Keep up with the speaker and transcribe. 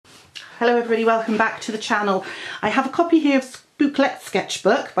Hello everybody, welcome back to the channel. I have a copy here of Spooklettes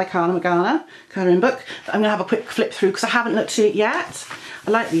Sketchbook by Karla Magana, colouring book, that I'm going to have a quick flip through because I haven't looked at it yet.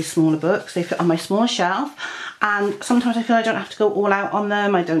 I like these smaller books, they fit on my smaller shelf, and sometimes I feel I don't have to go all out on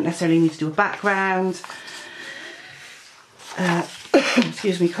them. I don't necessarily need to do a background.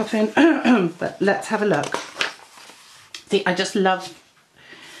 Excuse me, coughing. But let's have a look. See, I just love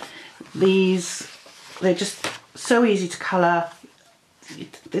these. They're just so easy to colour.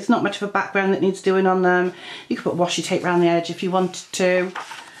 There's not much of a background that needs doing on them. You could put washi tape around the edge if you wanted to.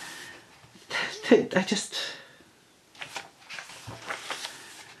 I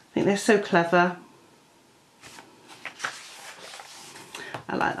think they're so clever.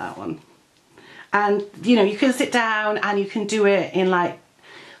 I like that one. And you know, you can sit down and you can do it in like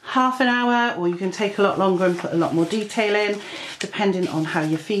half an hour, or you can take a lot longer and put a lot more detail in, depending on how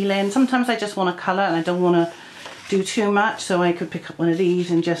you're feeling. Sometimes I just want to colour and I don't want to do too much, so I could pick up one of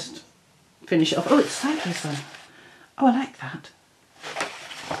these and just finish it off. Oh, it's sideways one. Oh, I like that.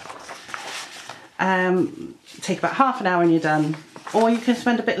 Take about half an hour and you're done. Or you can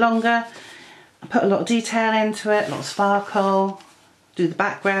spend a bit longer and put a lot of detail into it, a lot of sparkle, do the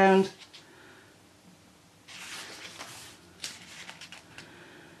background.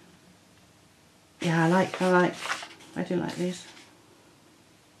 Yeah, I do like these.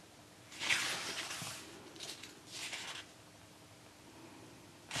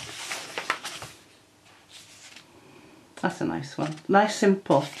 That's a nice one. Nice,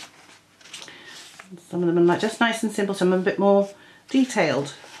 simple. Some of them are like just nice and simple, some are a bit more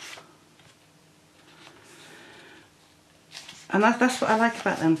detailed. And that's what I like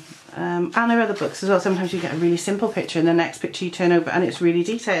about them. And there are other books as well. Sometimes you get a really simple picture and the next picture you turn over and it's really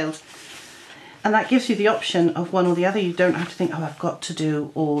detailed. And that gives you the option of one or the other. You don't have to think, oh, I've got to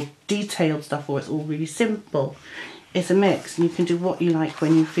do all detailed stuff or it's all really simple. It's a mix and you can do what you like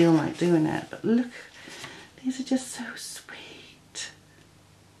when you feel like doing it. But look, these are just so sweet.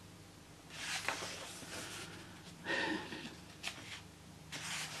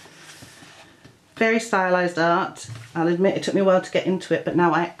 Very stylised art. I'll admit it took me a while to get into it, but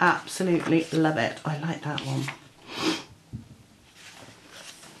now I absolutely love it. I like that one.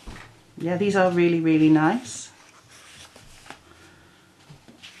 Yeah, these are really, really nice.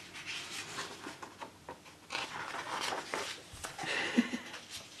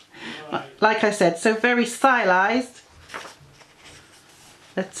 Like I said, so very stylised.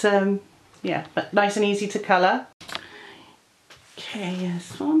 But yeah, but nice and easy to colour. Okay,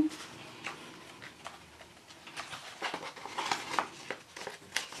 this one.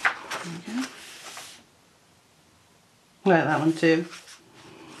 There we go. I like that one too.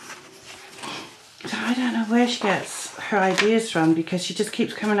 So I don't know where she gets her ideas from, because she just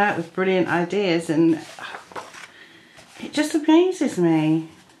keeps coming out with brilliant ideas and it just amazes me.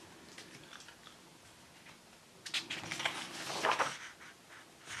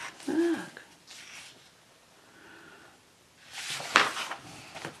 Look.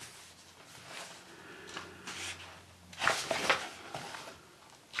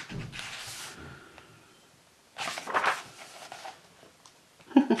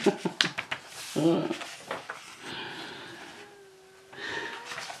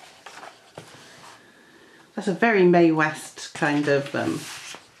 That's a very Mae West kind of Karla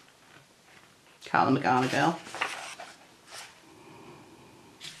Magana girl.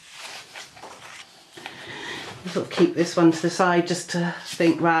 I'll sort of keep this one to the side just to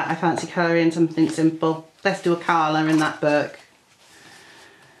think, right, I fancy colouring something simple. Let's do a Karla in that book.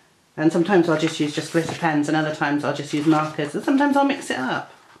 And sometimes I'll just use just glitter pens and other times I'll just use markers, and sometimes I'll mix it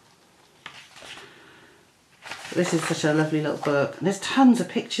up. But this is such a lovely little book. There's tons of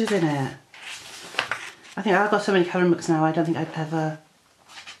pictures in it. I think I've got so many colouring books now, I don't think I'd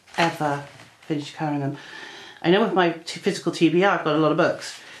ever finish colouring them. I know with my physical TBR I've got a lot of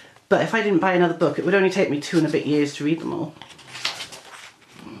books, but if I didn't buy another book it would only take me 2 and a bit years to read them all.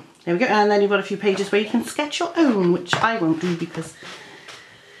 There we go, and then you've got a few pages where you can sketch your own, which I won't do because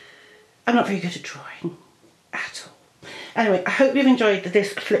I'm not very good at drawing at all. Anyway, I hope you've enjoyed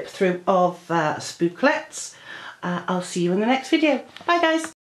this flip through of Spooklettes. I'll see you in the next video. Bye guys!